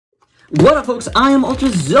What up, folks? I am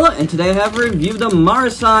Ultrazilla, and today I have reviewed the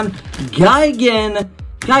Marusan Gigan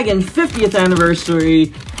 50th Anniversary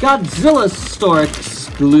Godzilla Store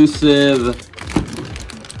exclusive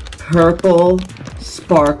purple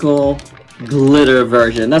sparkle glitter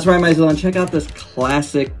version. That's right, my Zilla. Check out this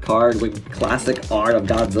classic card with classic art of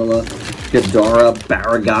Godzilla, Ghidorah,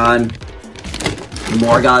 Baragon,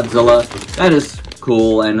 more Godzilla. That is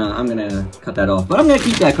cool, and I'm gonna cut that off, but I'm gonna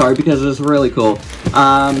keep that card because it's really cool.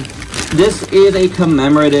 This is a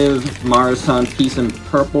commemorative Marusan piece in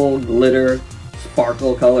purple glitter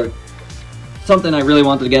sparkle color. Something I really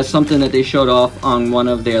wanted to get, something that they showed off on one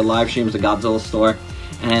of their live streams, the Godzilla store,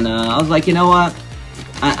 and I was like, you know what?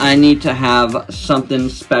 I need to have something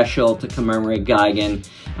special to commemorate Gigan,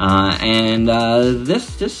 and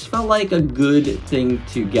this just felt like a good thing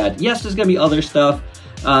to get. Yes, there's gonna be other stuff.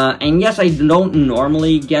 And yes, I don't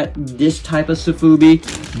normally get this type of Sofubi,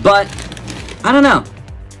 but I don't know.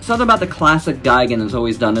 Something about the classic Gigan has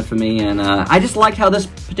always done it for me, and I just liked how this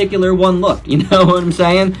particular one looked, you know what I'm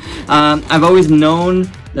saying? I've always known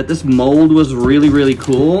that this mold was really, really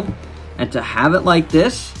cool, and to have it like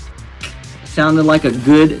this sounded like a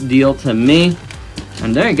good deal to me.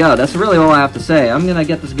 And there you go, that's really all I have to say. I'm gonna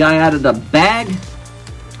get this guy out of the bag.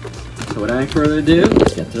 So without any further ado,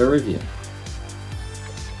 let's get to the review.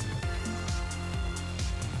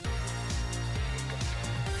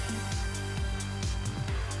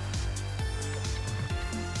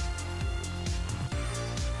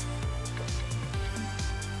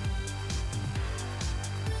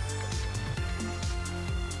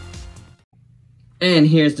 And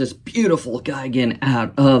here's this beautiful Gigan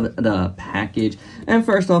out of the package. And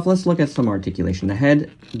first off, let's look at some articulation. The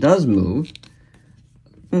head does move,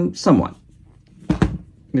 somewhat.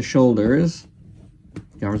 The shoulders,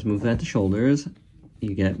 the arms move at the shoulders.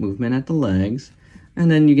 You get movement at the legs.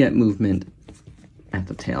 And then you get movement at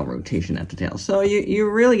the tail, rotation at the tail. So you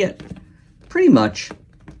really get pretty much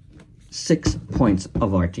 6 points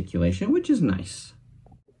of articulation, which is nice.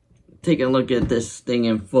 Taking a look at this thing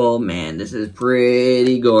in full, man, this is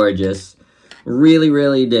pretty gorgeous. Really,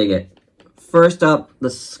 really dig it. First up, the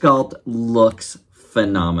sculpt looks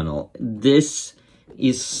phenomenal. This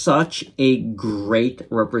is such a great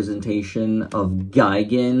representation of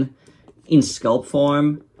Gigan in sculpt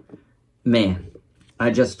form. Man, I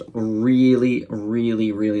just really,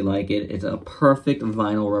 really, really like it. It's a perfect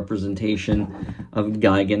vinyl representation of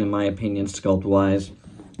Gigan, in my opinion, sculpt-wise.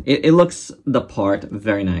 It looks the part,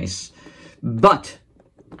 very nice. But,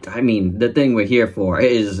 I mean, the thing we're here for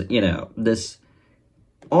is, you know, this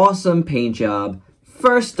awesome paint job.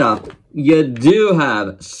 First up, you do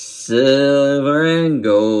have silver and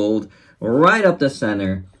gold right up the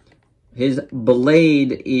center. His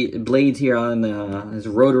blades here on his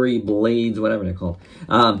rotary blades, whatever they're called,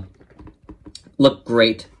 look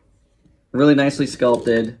great. Really nicely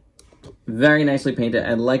sculpted. Very nicely painted.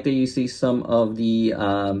 I like that you see some of the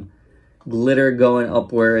glitter going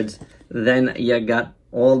upwards. Then you got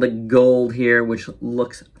all the gold here, which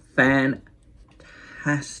looks fantastic.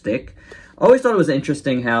 Always thought it was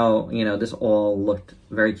interesting how, you know, this all looked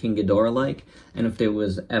very King Ghidorah-like, and if there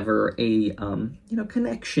was ever a, you know,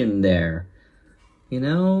 connection there. You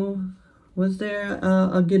know, was there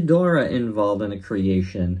a Ghidorah involved in the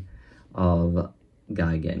creation of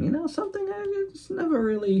Gigan? You know, something I just never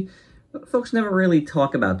really... folks never really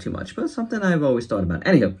talk about too much, but it's something I've always thought about.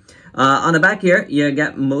 Anywho, on the back here, you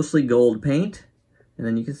get mostly gold paint. And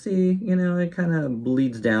then you can see, you know, it kind of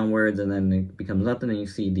bleeds downwards and then it becomes nothing. And you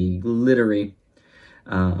see the glittery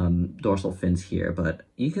dorsal fins here. But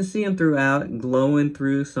you can see them throughout, glowing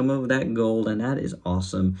through some of that gold. And that is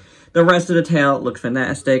awesome. The rest of the tail looks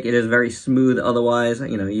fantastic. It is very smooth otherwise.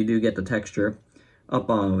 You know, you do get the texture up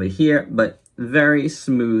on over here. But very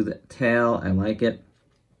smooth tail. I like it.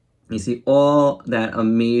 You see all that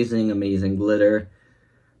amazing, amazing glitter.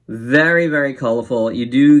 Very, very colorful. You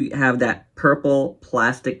do have that purple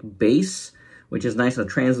plastic base, which is nice, a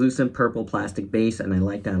translucent purple plastic base, and I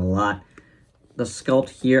like that a lot. The sculpt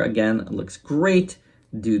here, again, looks great.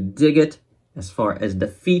 Do dig it. As far as the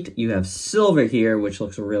feet, you have silver here, which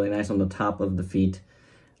looks really nice on the top of the feet.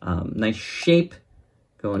 Nice shape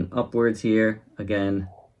going upwards here. Again,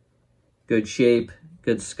 good shape.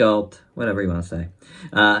 Good sculpt, whatever you want to say.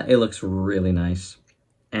 It looks really nice.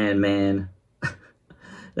 And man,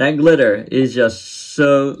 that glitter is just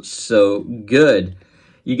so good.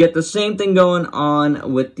 You get the same thing going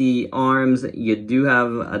on with the arms. You do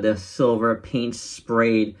have the silver paint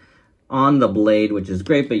sprayed on the blade, which is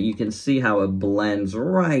great, but you can see how it blends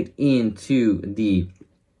right into the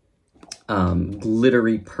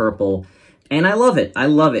glittery purple. And I love it. I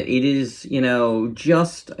love it. It is, you know,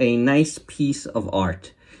 just a nice piece of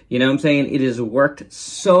art. You know what I'm saying? It has worked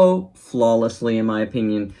so flawlessly, in my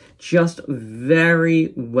opinion. Just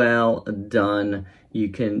very well done. You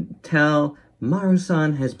can tell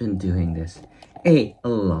Marusan has been doing this a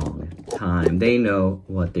long time. They know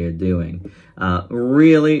what they're doing.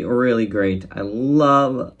 Really, really great. I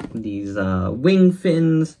love these wing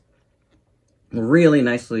fins. Really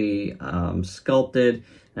nicely sculpted.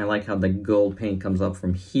 And I like how the gold paint comes up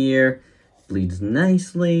from here. Bleeds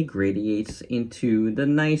nicely, gradiates into the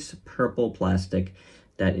nice purple plastic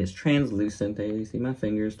that is translucent. There you see my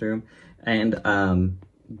fingers through them. And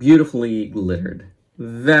beautifully glittered.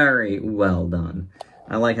 Very well done.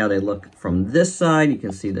 I like how they look from this side. You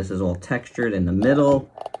can see this is all textured in the middle.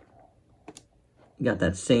 You got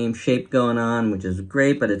that same shape going on, which is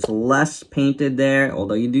great, but it's less painted there,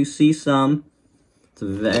 although you do see some. It's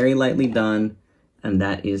very lightly done, and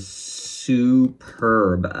that is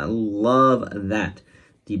superb. I love that.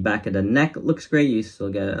 The back of the neck looks great. You still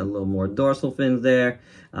get a little more dorsal fins there,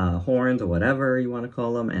 horns or whatever you want to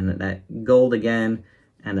call them, and that gold again,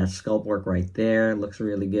 and that sculpt work right there looks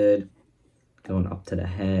really good. Going up to the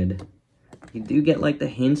head, you do get like the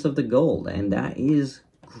hints of the gold, and that is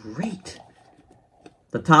great.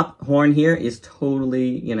 The top horn here is totally,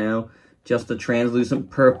 you know, just a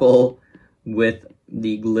translucent purple with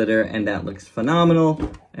the glitter, and that looks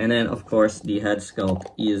phenomenal. And then, of course, the head sculpt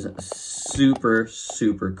is super,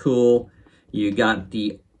 super cool. You got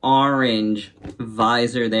the orange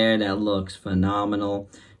visor there that looks phenomenal.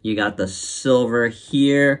 You got the silver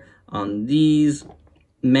here on these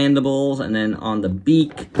mandibles, and then on the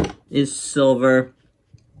beak is silver.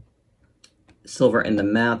 Silver in the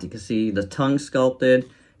mouth. You can see the tongue sculpted.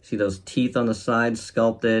 See those teeth on the side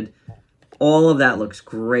sculpted. All of that looks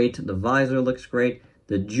great. The visor looks great.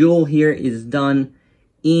 The jewel here is done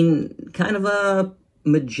in kind of a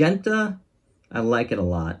magenta. I like it a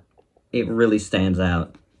lot. It really stands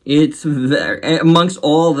out. It's very, amongst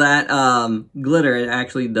all that glitter, it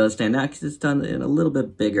actually does stand out because it's done in a little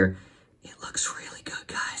bit bigger. It looks really good,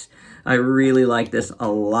 guys. I really like this a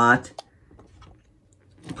lot.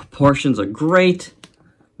 Proportions are great.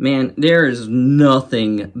 Man, there is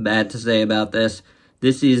nothing bad to say about this.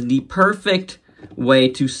 This is the perfect way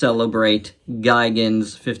to celebrate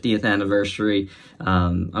Gigan's 50th anniversary.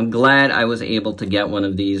 I'm glad I was able to get one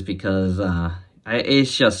of these because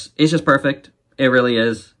it's just perfect. It really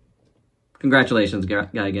is. Congratulations,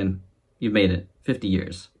 Gigan. You've made it. 50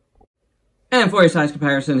 years. And for your size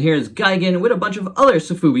comparison, here's Gigan with a bunch of other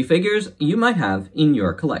Sofubi figures you might have in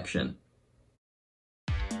your collection.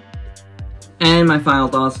 And my final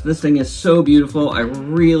thoughts, this thing is so beautiful. I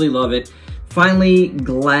really love it. Finally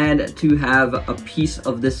glad to have a piece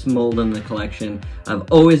of this mold in the collection.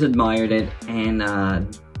 I've always admired it, and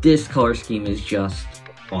this color scheme is just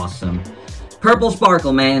awesome. Purple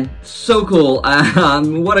sparkle, man. So cool.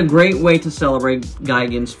 What a great way to celebrate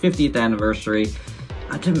Gigan's 50th anniversary.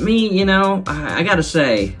 To me, you know, I gotta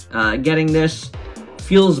say, getting this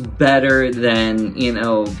feels better than, you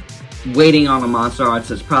know, waiting on a Monster Arts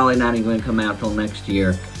that's probably not even gonna come out till next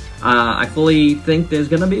year. I fully think there's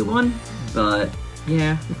gonna be one, but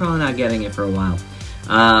yeah, you're probably not getting it for a while.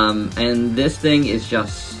 And this thing is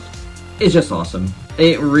it's just awesome.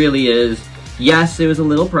 It really is. Yes, it was a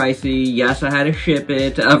little pricey. Yes, I had to ship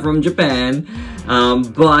it from Japan,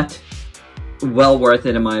 but well worth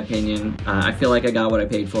it in my opinion. I feel like I got what I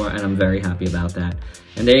paid for, and I'm very happy about that.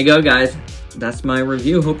 And there you go, guys. That's my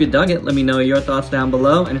review. Hope you dug it. Let me know your thoughts down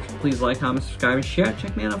below. And if you please like, comment, subscribe, and share.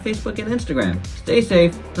 Check me out on Facebook and Instagram. Stay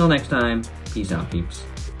safe. Till next time. Peace out, peeps.